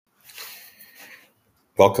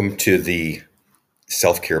Welcome to the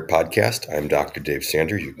Self-Care podcast. I'm Dr. Dave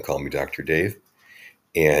Sanders. You can call me Dr. Dave.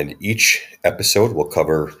 And each episode will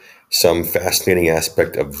cover some fascinating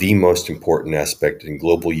aspect of the most important aspect in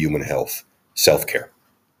global human health, self-care.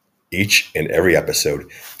 Each and every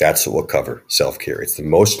episode, that's what we'll cover, self-care. It's the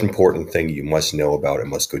most important thing you must know about and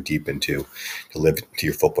must go deep into to live to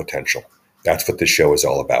your full potential. That's what this show is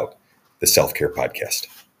all about, the Self-Care podcast.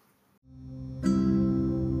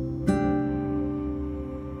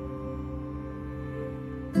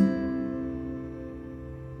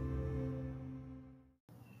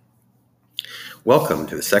 Welcome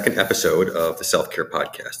to the second episode of the Self-Care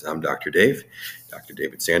Podcast. I'm Dr. Dave, Dr.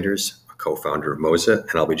 David Sanders, a co-founder of MOSA,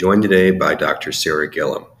 and I'll be joined today by Dr. Sarah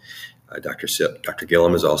Gillum. Dr.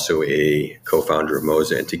 Gillum is also a co-founder of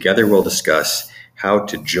MOSA, and together we'll discuss how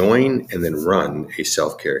to join and then run a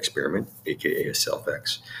self-care experiment, aka a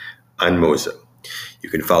SelfX, on MOSA. You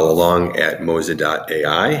can follow along at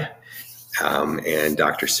mosa.ai. And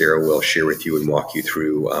Dr. Sarah will share with you and walk you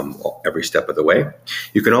through every step of the way.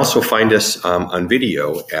 You can also find us on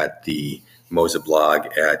video at the MOSA blog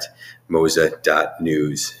at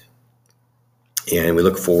mosa.news. And we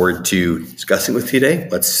look forward to discussing with you today.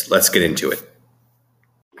 Let's get into it.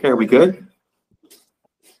 Okay, are we good?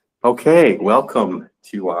 Okay, welcome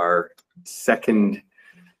to our second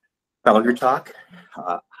Founder Talk.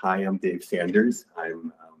 Hi, I'm Dave Sanders.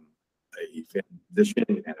 I'm a physician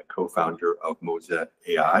and a co-founder of MOSA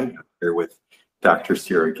AI. I'm here with Dr.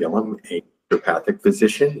 Sarah Gillum, a naturopathic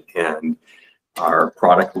physician and our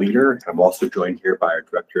product leader. I'm also joined here by our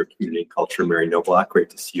Director of Community and Culture, Mary Noblock.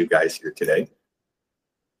 Great to see you guys here today.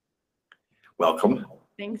 Welcome.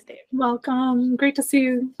 Thanks, Dave. Welcome. Great to see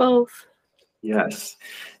you both. Yes.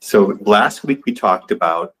 So last week we talked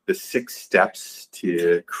about the 6 steps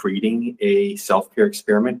to creating a self-care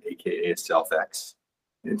experiment, aka a SelfX.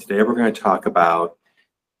 And today we're going to talk about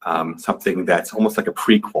something that's almost like a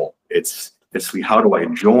prequel. It's basically, how do I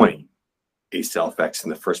join a SelfX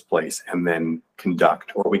in the first place and then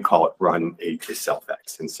conduct, or we call it run a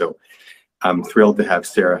SelfX. And so I'm thrilled to have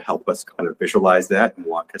Sarah help us kind of visualize that and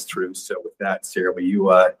walk us through. So with that, Sarah, will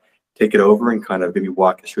you take it over and kind of maybe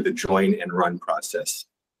walk us through the join and run process?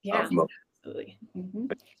 Yeah, absolutely. Mm-hmm.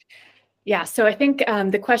 Yeah, so I think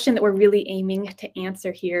the question that we're really aiming to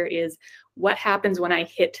answer here is, what happens when I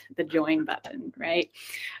hit the join button, right?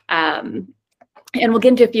 And we'll get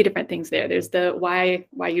into a few different things there. There's the why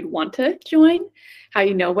you'd want to join, how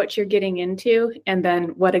you know what you're getting into, and then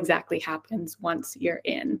what exactly happens once you're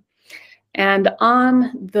in. And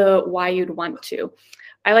on the why you'd want to,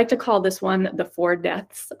 I like to call this one the 4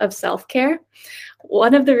 deaths of self-care.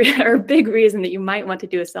 One of the big reason that you might want to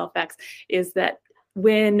do a SelfX is that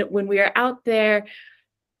when we are out there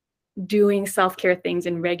doing self-care things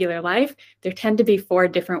in regular life, there tend to be 4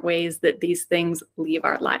 different ways that these things leave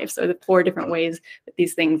our lives, or the 4 different ways that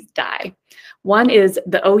these things die. One is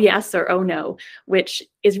the oh yes or oh no, which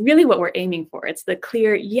is really what we're aiming for. It's the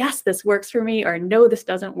clear, yes, this works for me, or no, this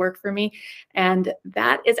doesn't work for me. And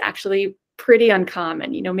that is actually pretty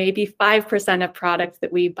uncommon. You know, maybe 5% of products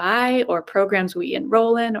that we buy or programs we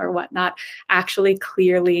enroll in or whatnot actually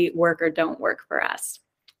clearly work or don't work for us.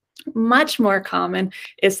 Much more common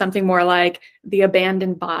is something more like the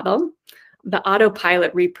abandoned bottle, the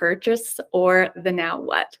autopilot repurchase, or the now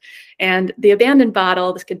what. And the abandoned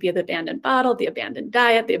bottle, this could be the abandoned bottle, the abandoned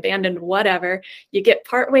diet, the abandoned whatever. You get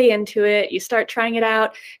partway into it, you start trying it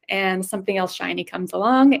out, and something else shiny comes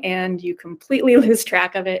along, and you completely lose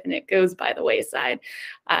track of it, and it goes by the wayside.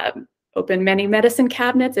 Open many medicine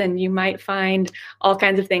cabinets, and you might find all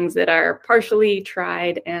kinds of things that are partially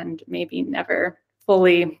tried and maybe never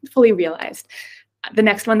fully realized. The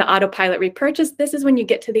next one, the autopilot repurchase. This is when you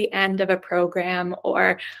get to the end of a program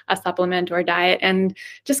or a supplement or diet and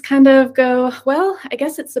just kind of go, well, I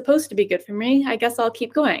guess it's supposed to be good for me. I guess I'll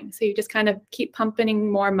keep going. So you just kind of keep pumping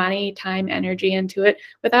more money, time, energy into it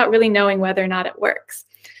without really knowing whether or not it works.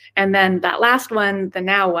 And then that last one, the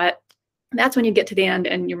now what, that's when you get to the end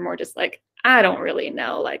and you're more just like, I don't really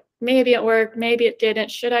know, like maybe it worked, maybe it didn't.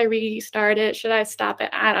 Should I restart it? Should I stop it?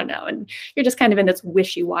 I don't know. And you're just kind of in this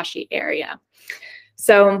wishy-washy area.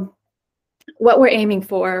 So what we're aiming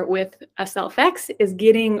for with a SelfX is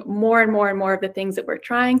getting more and more and more of the things that we're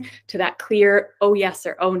trying to that clear oh yes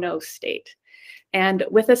or oh no state. And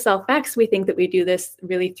with a SelfX, we think that we do this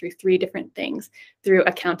really through 3 different things: through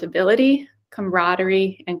accountability,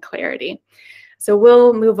 camaraderie, and clarity. So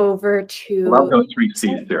we'll move over to... Love those 3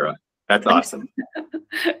 C's, Sarah. That's awesome.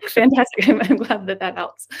 Fantastic. I'm glad that that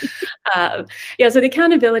helps. Yeah, so the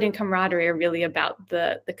accountability and camaraderie are really about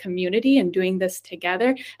the community and doing this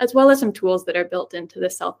together, as well as some tools that are built into the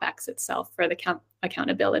Self-X itself for the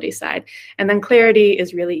accountability side. And then clarity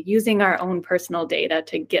is really using our own personal data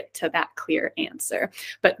to get to that clear answer,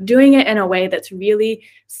 but doing it in a way that's really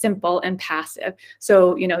simple and passive.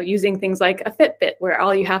 So, using things like a Fitbit, where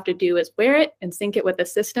all you have to do is wear it and sync it with the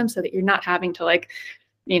system so that you're not having to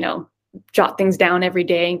jot things down every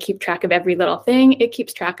day and keep track of every little thing. It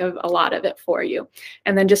keeps track of a lot of it for you.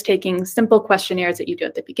 And then just taking simple questionnaires that you do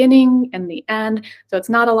at the beginning and the end. So it's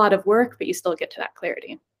not a lot of work, but you still get to that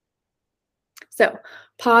clarity. So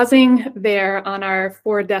pausing there on our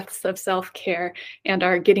 4 deaths of self-care and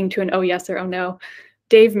our getting to an oh yes or oh no.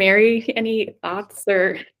 Dave, Mary, any thoughts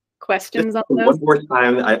or questions on those? One more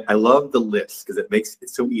time, I love the list because it makes it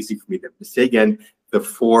so easy for me to say again, the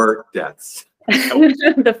 4 deaths.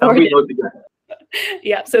 The 4 deaths.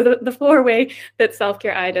 Yeah, so the 4 way that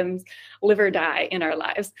self-care items live or die in our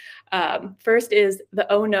lives. First is the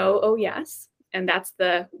oh no, oh yes. And that's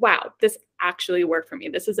the, wow, this actually worked for me.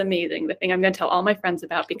 This is amazing. The thing I'm going to tell all my friends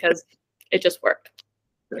about because it just worked.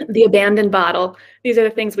 The abandoned bottle. These are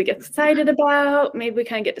the things we get excited about. Maybe we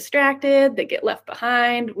kind of get distracted. They get left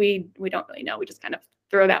behind. We don't really know. We just kind of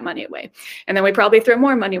throw that money away. And then we probably throw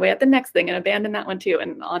more money away at the next thing and abandon that one too,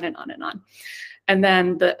 and on and on and on. And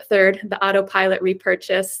then the third, the autopilot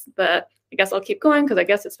repurchase, I guess I'll keep going because I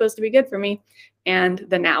guess it's supposed to be good for me. And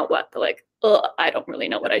the now what, I don't really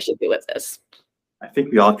know what I should do with this. I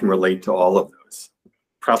think we all can relate to all of those.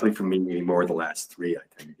 Probably for me, more the last 3, I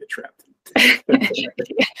tend to get trapped in.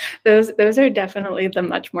 Those are definitely the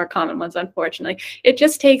much more common ones, unfortunately. It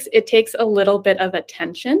takes a little bit of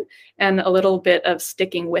attention and a little bit of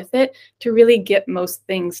sticking with it to really get most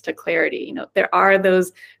things to clarity. There are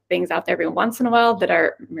those things out there every once in a while that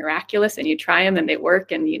are miraculous and you try them and they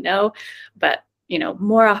work and but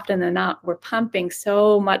more often than not, we're pumping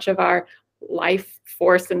so much of our life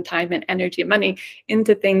force and time and energy and money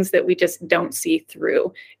into things that we just don't see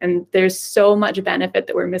through. And there's so much benefit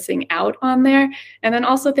that we're missing out on there. And then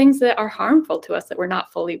also things that are harmful to us that we're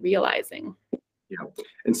not fully realizing. Yeah.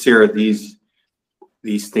 And Sarah, these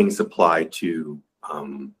things apply to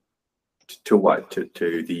what?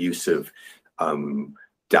 To the use of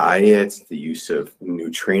diets, the use of new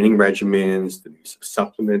training regimens, the use of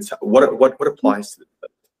supplements. What applies to them?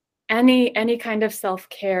 Any kind of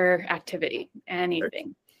self-care activity,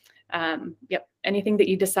 anything. Anything that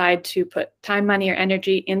you decide to put time, money, or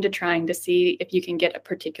energy into trying to see if you can get a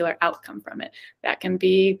particular outcome from it. That can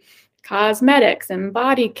be cosmetics and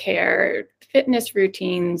body care, fitness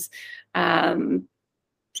routines. You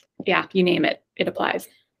name it, it applies.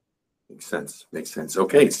 Makes sense.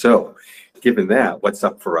 Okay, so given that, what's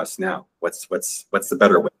up for us now? What's the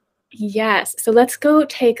better way? Yes, so let's go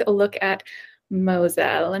take a look at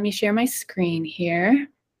Moza. Let me share my screen here.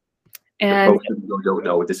 And don't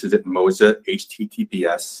know, this is at Moza,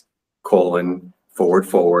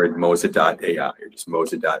 https://moza.ai, or just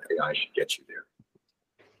moza.ai should get you there.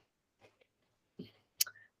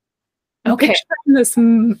 Okay.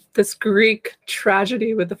 This Greek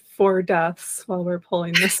tragedy with the 4 deaths while we're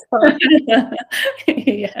pulling this up.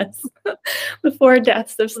 Yes. The 4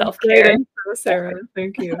 deaths of self-care. Sarah,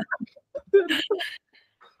 thank you.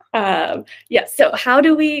 So how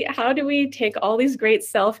do we take all these great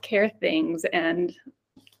self-care things and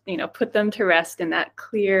put them to rest in that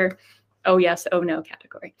clear oh yes, oh no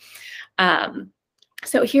category?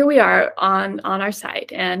 So here we are on our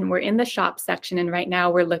site, and we're in the shop section, and right now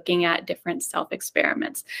we're looking at different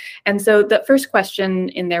self-experiments. And so the first question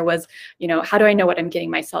in there was, how do I know what I'm getting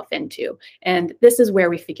myself into? And this is where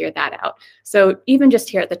we figure that out. So even just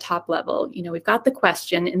here at the top level, we've got the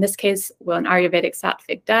question. In this case, will an Ayurvedic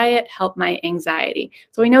sattvic diet help my anxiety?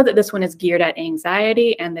 So we know that this one is geared at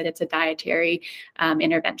anxiety and that it's a dietary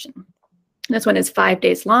intervention. This one is 5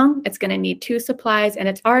 days long. It's going to need 2 supplies, and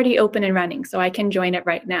it's already open and running, so I can join it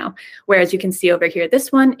right now. Whereas you can see over here,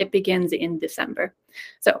 this one, it begins in December.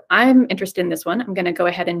 So I'm interested in this one. I'm going to go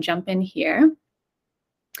ahead and jump in here.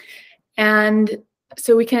 And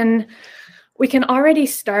so we can already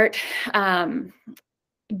start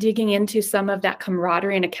digging into some of that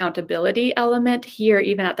camaraderie and accountability element here,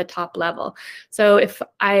 even at the top level. So if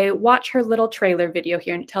I watch her little trailer video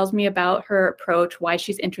here and it tells me about her approach, why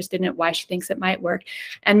she's interested in it, why she thinks it might work,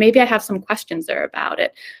 and maybe I have some questions there about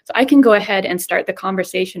it. So I can go ahead and start the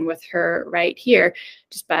conversation with her right here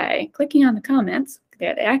just by clicking on the comments.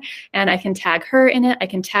 There they are. And I can tag her in it. I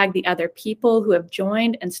can tag the other people who have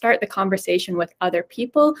joined and start the conversation with other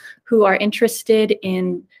people who are interested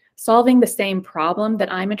in solving the same problem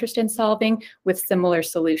that I'm interested in solving with similar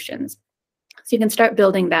solutions. So you can start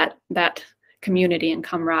building that community and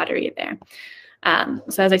camaraderie there.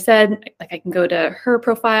 So as I said, like I can go to her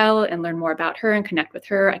profile and learn more about her and connect with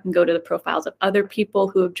her. I can go to the profiles of other people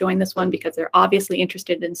who have joined this one because they're obviously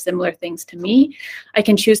interested in similar things to me. I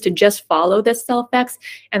can choose to just follow this SelfX,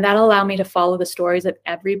 and that'll allow me to follow the stories of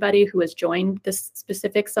everybody who has joined this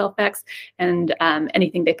specific SelfX and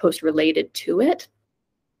anything they post related to it.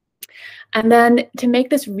 And then to make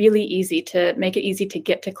this really easy, to make it easy to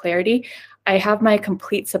get to clarity, I have my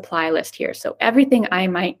complete supply list here. So everything I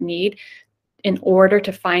might need in order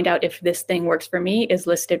to find out if this thing works for me is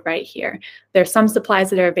listed right here. There's some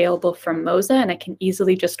supplies that are available from Moza, and I can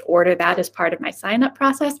easily just order that as part of my sign-up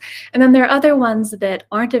process. And then there are other ones that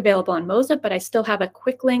aren't available on Moza, but I still have a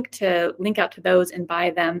quick link to link out to those and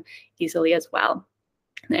buy them easily as well.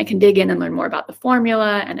 And I can dig in and learn more about the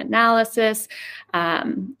formula and analysis,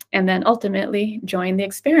 and then ultimately join the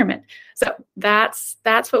experiment. So that's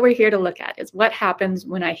what we're here to look at, is what happens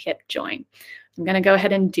when I hit join. I'm going to go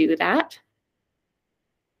ahead and do that.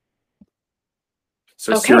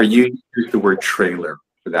 So okay. Sarah, you used the word trailer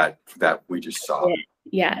for that we just saw.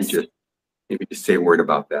 Yes. Maybe just say a word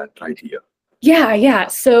about that idea. Yeah.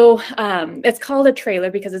 So it's called a trailer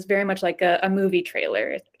because it's very much like a movie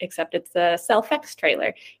trailer, except it's a SelfX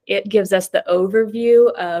trailer. It gives us the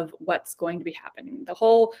overview of what's going to be happening. The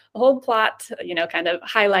whole plot, kind of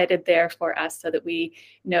highlighted there for us so that we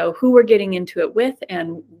know who we're getting into it with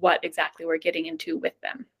and what exactly we're getting into with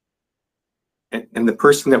them. And the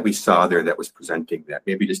person that we saw there that was presenting that,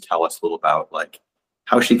 maybe just tell us a little about like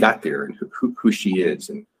how she got there and who she is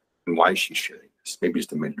and why she's sharing this. Maybe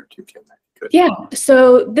just a minute or two, Kim. Yeah,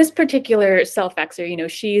 so this particular SelfXer,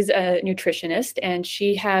 she's a nutritionist, and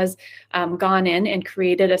she has gone in and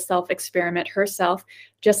created a self-experiment herself,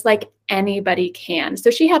 just like anybody can. So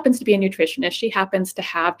she happens to be a nutritionist. She happens to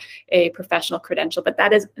have a professional credential, but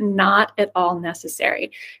that is not at all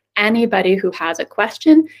necessary. Anybody who has a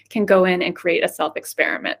question can go in and create a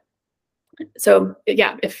self-experiment. So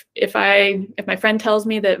yeah, if my friend tells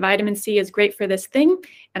me that vitamin C is great for this thing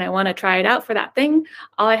and I want to try it out for that thing,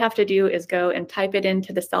 all I have to do is go and type it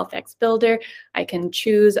into the SelfX builder. I can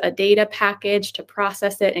choose a data package to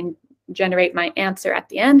process it and generate my answer at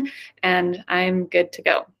the end, and I'm good to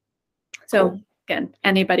go. So cool. Again,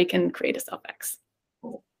 anybody can create a SelfX.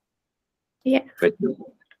 Cool. Yeah.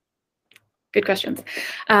 Good questions.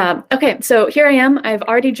 Okay, so here I am. I've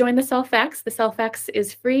already joined the SelfX. The SelfX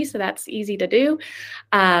is free, so that's easy to do.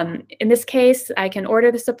 In this case, I can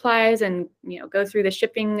order the supplies and go through the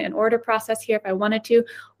shipping and order process here if I wanted to,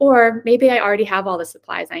 or maybe I already have all the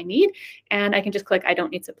supplies I need, and I can just click I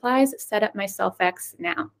don't need supplies, set up my SelfX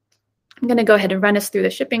now. I'm going to go ahead and run us through the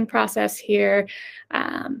shipping process here,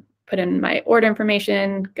 put in my order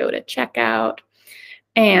information, go to checkout.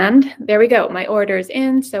 And there we go. My order is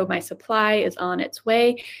in, so my supply is on its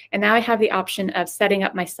way. And now I have the option of setting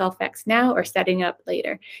up my SelfX now or setting up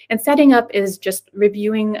later. And setting up is just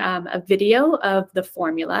reviewing a video of the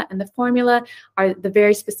formula. And the formula are the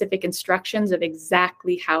very specific instructions of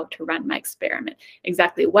exactly how to run my experiment,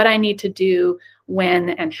 exactly what I need to do, when,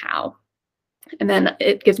 and how. And then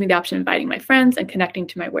it gives me the option of inviting my friends and connecting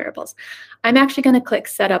to my wearables. I'm actually going to click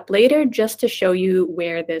Set Up Later just to show you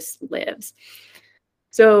where this lives.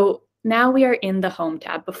 So now we are in the Home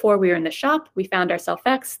tab. Before we were in the shop, we found our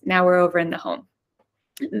SelfX. Now we're over in the Home.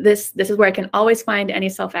 This is where I can always find any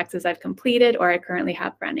SelfXs I've completed or I currently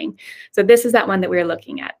have running. So this is that one that we're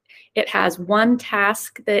looking at. It has one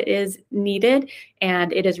task that is needed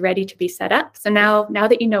and it is ready to be set up. So now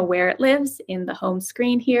that you know where it lives in the home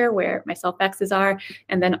screen here, where my SelfXs are,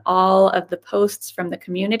 and then all of the posts from the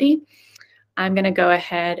community, I'm going to go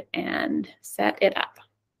ahead and set it up.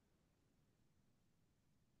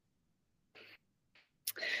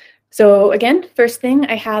 So again, first thing,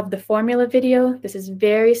 I have the formula video. This is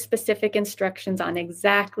very specific instructions on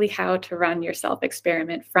exactly how to run your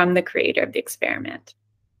self-experiment from the creator of the experiment.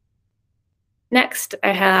 Next,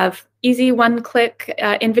 I have easy one-click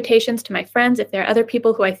invitations to my friends. If there are other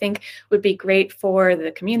people who I think would be great for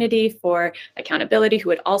the community, for accountability, who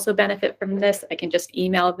would also benefit from this, I can just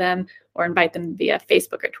email them or invite them via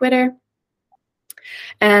Facebook or Twitter.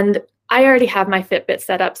 And I already have my Fitbit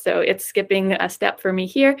set up, so it's skipping a step for me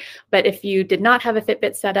here. But if you did not have a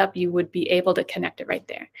Fitbit set up, you would be able to connect it right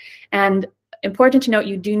there. And important to note,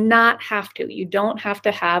 you do not have to. You don't have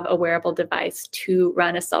to have a wearable device to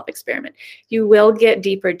run a self-experiment. You will get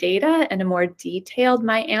deeper data and a more detailed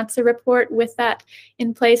My Answer report with that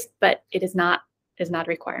in place, but it is not a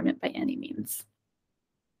requirement by any means.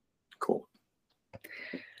 Cool.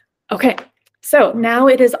 Okay. So now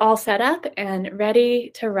it is all set up and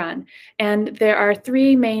ready to run. And there are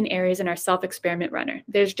 3 main areas in our self-experiment runner.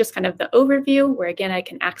 There's just kind of the overview where, again, I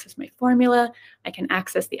can access my formula. I can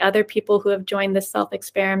access the other people who have joined this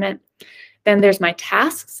self-experiment. Then there's my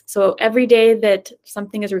tasks. So every day that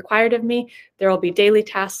something is required of me, there will be daily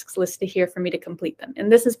tasks listed here for me to complete them.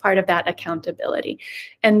 And this is part of that accountability.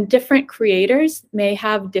 And different creators may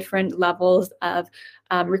have different levels of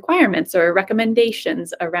requirements or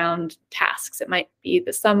recommendations around tasks. It might be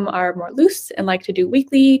that some are more loose and like to do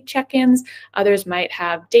weekly check-ins. Others might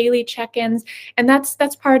have daily check-ins. And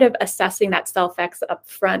that's part of assessing that self-X up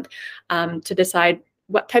front to decide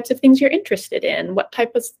what types of things you're interested in, what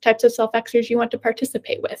types of self-Xers you want to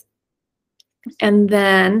participate with. And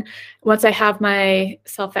then once I have my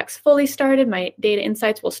self-X fully started, my data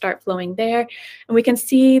insights will start flowing there. And we can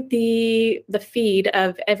see the feed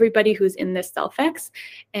of everybody who's in this self-X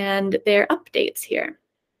and their updates here.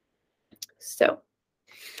 So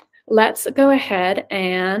let's go ahead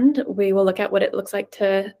and we will look at what it looks like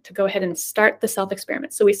to go ahead and start the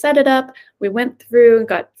self-experiment. So we set it up, we went through,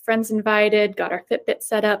 got friends invited, got our Fitbit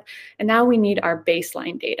set up, and now we need our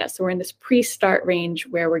baseline data. So we're in this pre-start range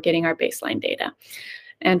where we're getting our baseline data.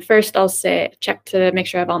 And first I'll say, check to make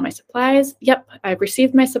sure I have all my supplies. Yep, I've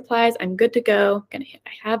received my supplies, I'm good to go. I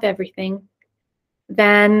have everything.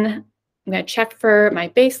 Then I'm gonna check for my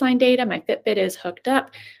baseline data. My Fitbit is hooked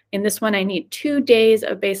up. In this one, I need 2 days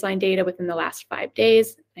of baseline data within the last 5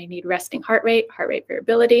 days. I need resting heart rate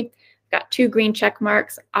variability. Got 2 green check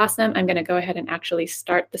marks. Awesome. I'm going to go ahead and actually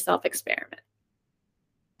start the self-experiment.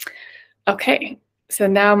 Okay, so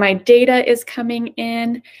now my data is coming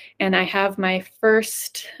in, and I have my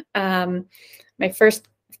first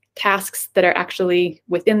tasks that are actually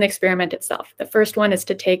within the experiment itself. The first one is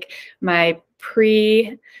to take my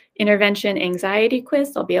pre-intervention anxiety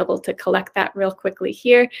quiz. I'll be able to collect that real quickly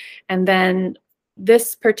here. And then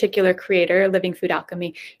this particular creator, Living Food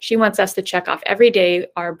Alchemy, she wants us to check off every day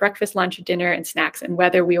our breakfast, lunch, dinner, and snacks, and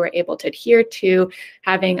whether we were able to adhere to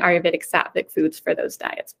having Ayurvedic sattvic foods for those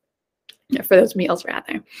diets, for those meals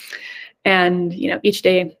rather. And each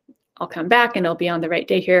day I'll come back and it'll be on the right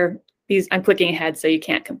day here. I'm clicking ahead, so you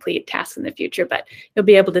can't complete tasks in the future, but you'll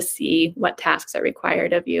be able to see what tasks are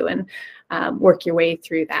required of you and work your way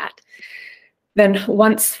through that. Then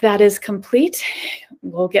once that is complete,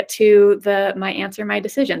 we'll get to my answer, my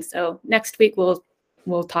decision. So next week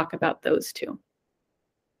we'll talk about those two.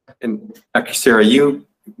 And Dr. Sarah, you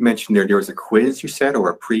mentioned there was a quiz, you said, or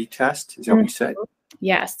a pre-test. Is that what you said?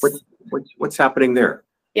 Yes. What's happening there?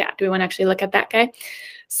 Yeah. Do we want to actually look at that guy?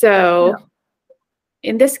 So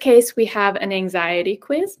in this case, we have an anxiety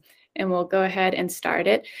quiz, and we'll go ahead and start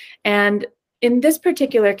it. And in this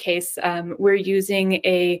particular case, we're using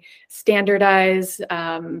a standardized,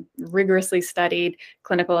 rigorously studied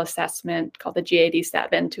clinical assessment called the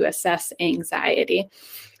GAD-7 to assess anxiety.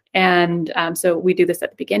 And so we do this at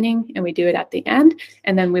the beginning and we do it at the end.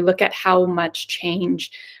 And then we look at how much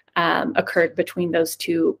change occurred between those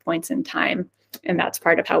 2 points in time. And that's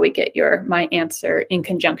part of how we get my answer in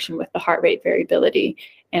conjunction with the heart rate variability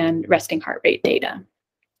and resting heart rate data.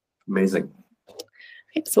 Amazing.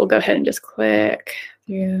 Okay, so we'll go ahead and just click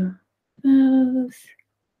through those.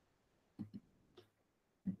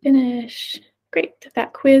 Finish. Great,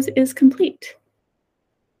 that quiz is complete.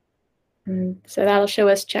 So that'll show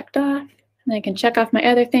us checked off. And I can check off my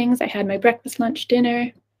other things. I had my breakfast, lunch,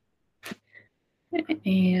 dinner.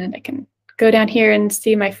 And I can go down here and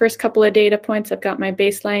see my first couple of data points. I've got my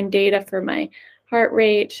baseline data for my heart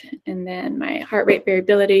rate and then my heart rate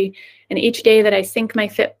variability. And each day that I sync my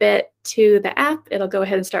Fitbit to the app, it'll go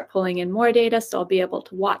ahead and start pulling in more data. So I'll be able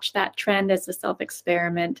to watch that trend as the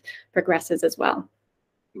self-experiment progresses as well.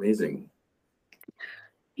 Amazing.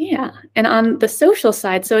 Yeah, and on the social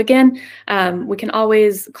side, so again, we can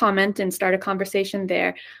always comment and start a conversation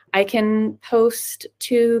there. I can post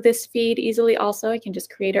to this feed easily also. I can just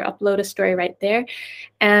create or upload a story right there.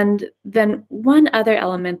 And then one other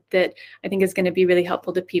element that I think is going to be really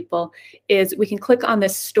helpful to people is we can click on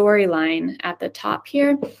this storyline at the top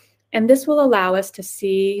here. And this will allow us to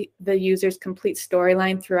see the user's complete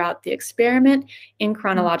storyline throughout the experiment in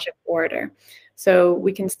chronological order. So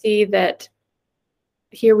we can see that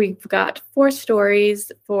here we've got 4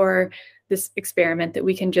 stories for this experiment that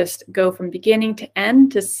we can just go from beginning to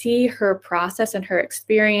end to see her process and her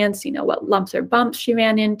experience, what lumps or bumps she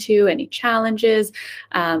ran into, any challenges,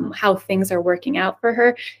 how things are working out for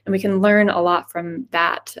her. And we can learn a lot from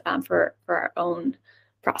that for our own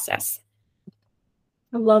process.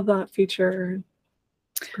 I love that feature.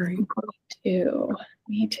 It's great.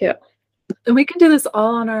 Me too. And we can do this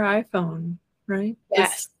all on our iPhone, right?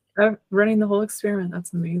 Yes. running the whole experiment.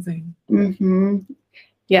 That's amazing. Mm-hmm.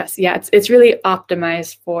 Yes, yeah, it's really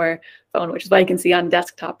optimized for phone, which is why you can see on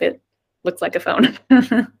desktop it looks like a phone.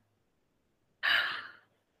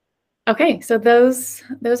 Okay, so those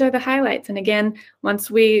are the highlights. And again, once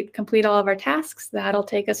we complete all of our tasks, that'll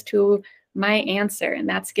take us to my answer, and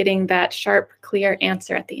that's getting that sharp, clear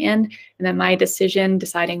answer at the end, and then my decision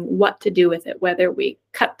deciding what to do with it, whether we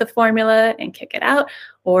cut the formula and kick it out,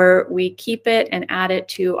 or we keep it and add it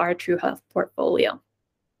to our True Health portfolio.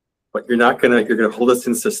 But you're gonna hold us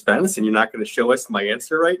in suspense, and you're not gonna show us my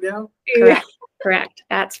answer right now? Correct. Correct.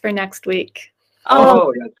 That's for next week.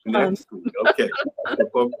 Oh, that's next week. Okay. So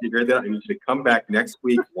folks, you heard that? I need you to come back next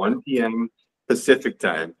week, 1 p.m. Pacific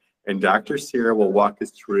time, and Dr. Sarah will walk us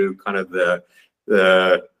through kind of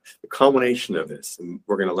the culmination of this. And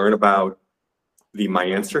we're going to learn about the My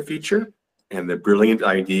Answer feature and the brilliant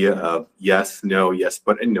idea of yes, no, yes,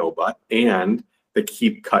 but, and no, but, and the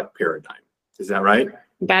keep cut paradigm. Is that right?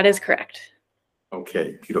 That is correct.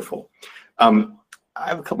 Okay, beautiful. I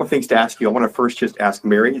have a couple of things to ask you. I want to first just ask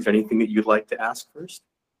Mary, is there anything that you'd like to ask first?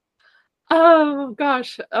 Oh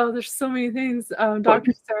gosh. Oh, there's so many things.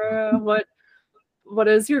 Dr. Sarah, what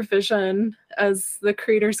is your vision as the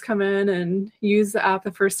creators come in and use the app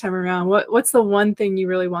the first time around? What's the one thing you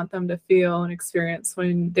really want them to feel and experience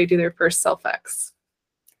when they do their first Self-X?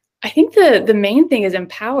 I think the main thing is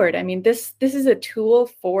empowered. I mean, this is a tool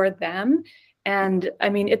for them. And I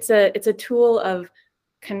mean, it's a tool of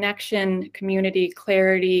connection, community,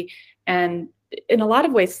 clarity, and in a lot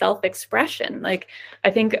of ways, self-expression. Like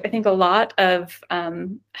I think a lot of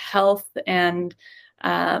health and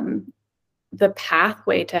the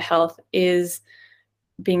pathway to health is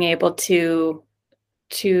being able to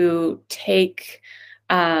take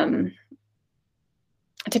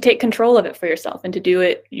control of it for yourself and to do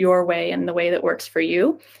it your way and the way that works for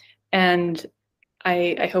you. And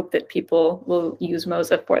I hope that people will use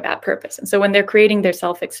Moza for that purpose. And so when they're creating their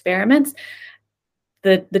self-experiments,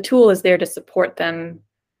 the tool is there to support them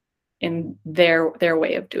in their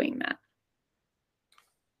way of doing that.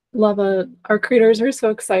 Love it. Our creators are so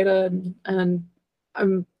excited, and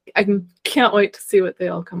I can't wait to see what they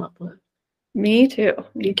all come up with. Me too.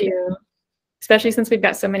 Thank you. Especially since we've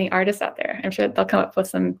got so many artists out there. I'm sure they'll come up with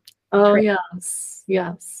some. Oh, yes.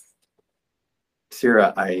 Yes.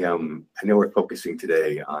 Sarah, I know we're focusing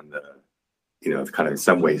today on the, kind of in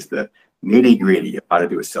some ways the nitty-gritty of how to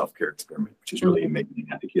do a self-care experiment, which is really amazing.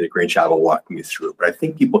 I think you did a great job of walking me through it. But I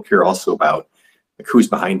think people care also about who's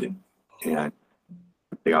behind it and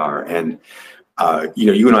what they are. And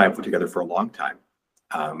you and I have put together for a long time.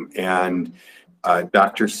 And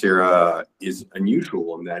Dr. Sarah is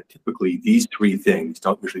unusual in that typically these three things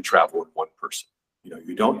don't usually travel with one person.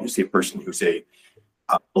 You don't see a person who's a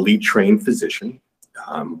elite trained physician,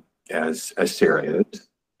 as Sarah is,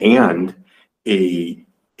 and a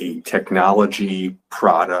technology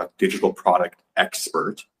product, digital product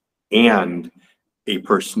expert, and a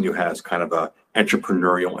person who has kind of a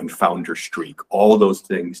entrepreneurial and founder streak. All of those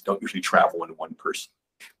things don't usually travel in one person.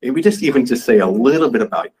 Maybe just say a little bit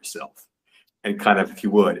about yourself and kind of, if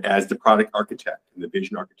you would, as the product architect and the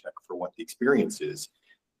vision architect for what the experience is,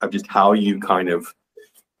 of just how you kind of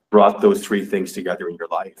brought those three things together in your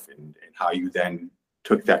life and how you then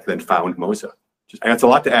took that, then found Moza. That's a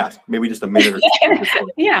lot to ask. Maybe just a minute or two.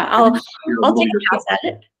 Yeah, I'll take a pass at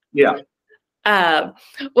it. Yeah.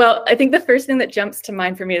 Well, I think the first thing that jumps to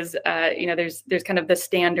mind for me is, there's kind of the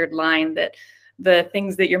standard line that the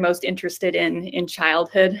things that you're most interested in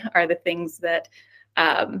childhood are the things that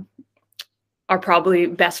are probably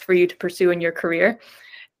best for you to pursue in your career.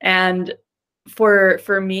 And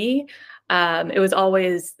for me, it was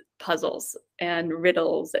always puzzles and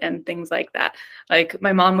riddles and things like that. Like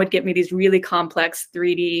my mom would get me these really complex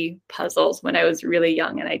 3D puzzles when I was really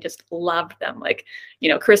young, and I just loved them. Like,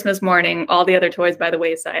 Christmas morning, all the other toys by the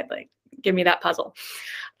wayside, like give me that puzzle.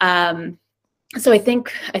 So I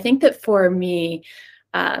think that for me,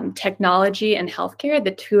 technology and healthcare,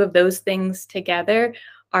 the two of those things together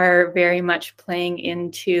are very much playing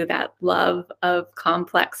into that love of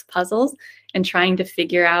complex puzzles and trying to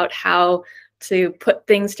figure out how to put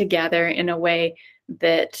things together in a way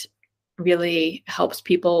that really helps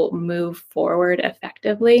people move forward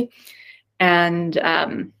effectively. And,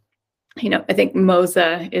 I think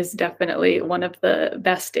Moza is definitely one of the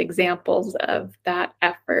best examples of that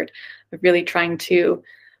effort of really trying to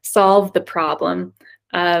solve the problem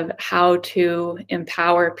of how to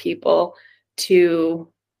empower people to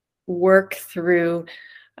work through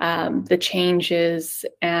the changes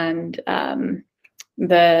and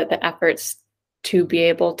the efforts to be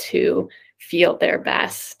able to feel their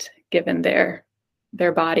best given their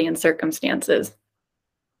body and circumstances.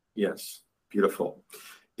 Yes, beautiful.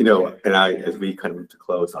 And as we kind of move to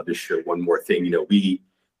close, I'll just share one more thing. We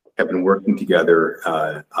have been working together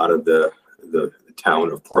out of the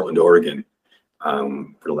town of Portland, Oregon,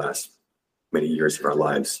 for the last many years of our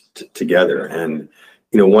lives together. And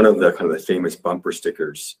one of the kind of the famous bumper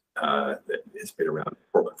stickers that has been around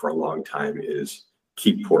Portland for a long time is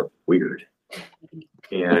 "Keep Portland Weird."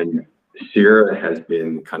 And Sarah has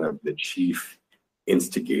been kind of the chief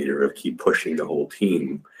instigator of keep pushing the whole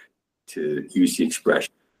team to use the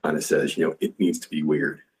expression, kind of says, it needs to be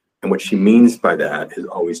weird. And what she means by that has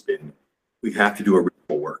always been, we have to do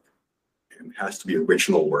original work. And it has to be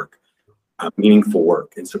original work, meaningful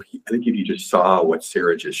work. And so I think if you just saw what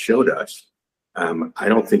Sarah just showed us, I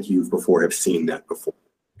don't think you before have seen that before.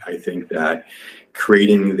 I think that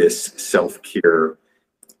creating this self-care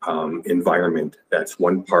environment that's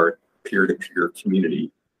one part peer-to-peer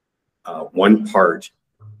community, one part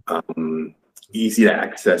easy to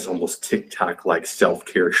access, almost TikTok-like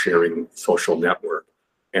self-care sharing social network,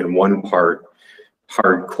 and one part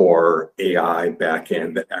hardcore AI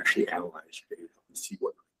backend that actually analyzes your data and see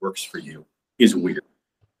what works for you is weird.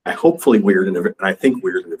 Hopefully weird, and I think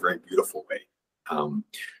weird in a very beautiful way.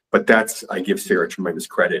 But I give Sarah tremendous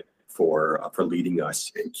credit for leading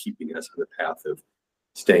us and keeping us on the path of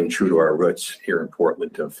staying true to our roots here in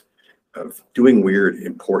Portland of doing weird,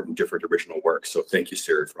 important, different original work. So thank you,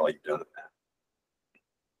 Sarah, for all you've done on that.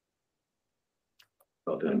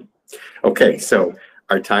 Well done. Okay, so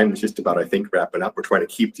our time is just about, I think, wrapping up. We're trying to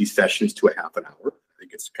keep these sessions to a half an hour. I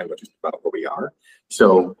think it's kind of just about where we are.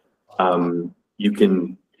 So you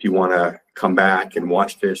can, if you want to come back and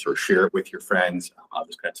watch this or share it with your friends, I'm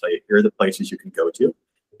just going to tell you, here are the places you can go to.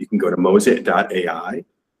 You can go to moza.ai,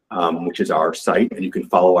 which is our site, and you can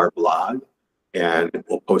follow our blog, and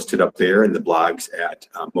we'll post it up there. And the blog's at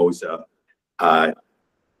Moza.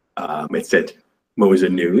 It's at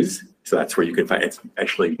Moza News. So that's where you can find, it's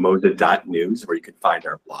actually moza.news, where you can find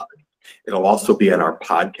our blog. It'll also be on our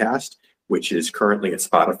podcast, which is currently at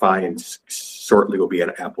Spotify, and shortly will be on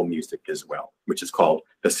Apple Music as well, which is called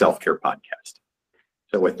the Self-Care Podcast.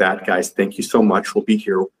 So with that, guys, thank you so much. We'll be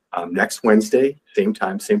here next Wednesday, same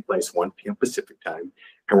time, same place, 1 p.m. Pacific time.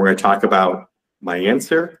 And we're going to talk about my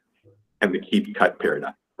answer and the keep cut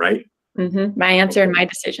paradigm, right? Mm-hmm. My answer and my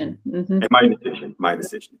decision. Mm-hmm. And my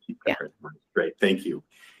decision. Keep cut paradigm. Great, thank you.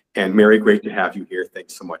 And Mary, great to have you here.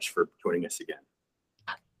 Thanks so much for joining us again.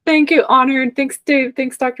 Thank you, honored. Thanks, Dave.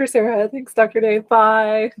 Thanks, Dr. Sarah. Thanks, Dr. Dave.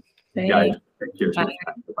 Bye. Guys, thank you. Bye.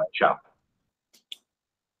 Bye. Ciao.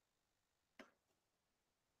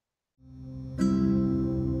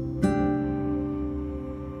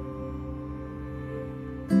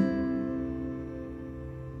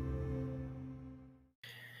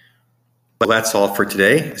 Well, that's all for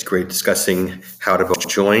today. It's great discussing how to both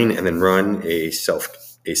join and then run a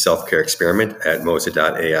self-care experiment at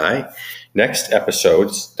moza.ai. Next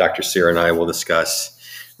episodes, Dr. Sarah and I will discuss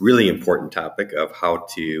really important topic of how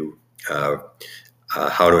to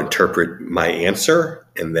interpret my answer,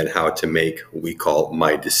 and then how to make what we call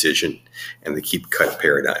my decision, and the keep cut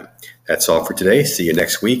paradigm. That's all for today. See you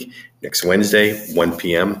next week, next Wednesday, 1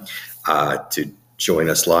 p.m. To join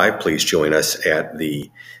us live, please join us at the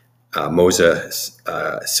Moza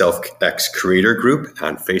SelfX Creator Group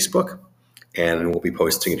on Facebook, and we'll be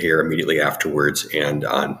posting it here immediately afterwards and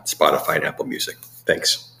on Spotify and Apple Music.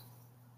 Thanks.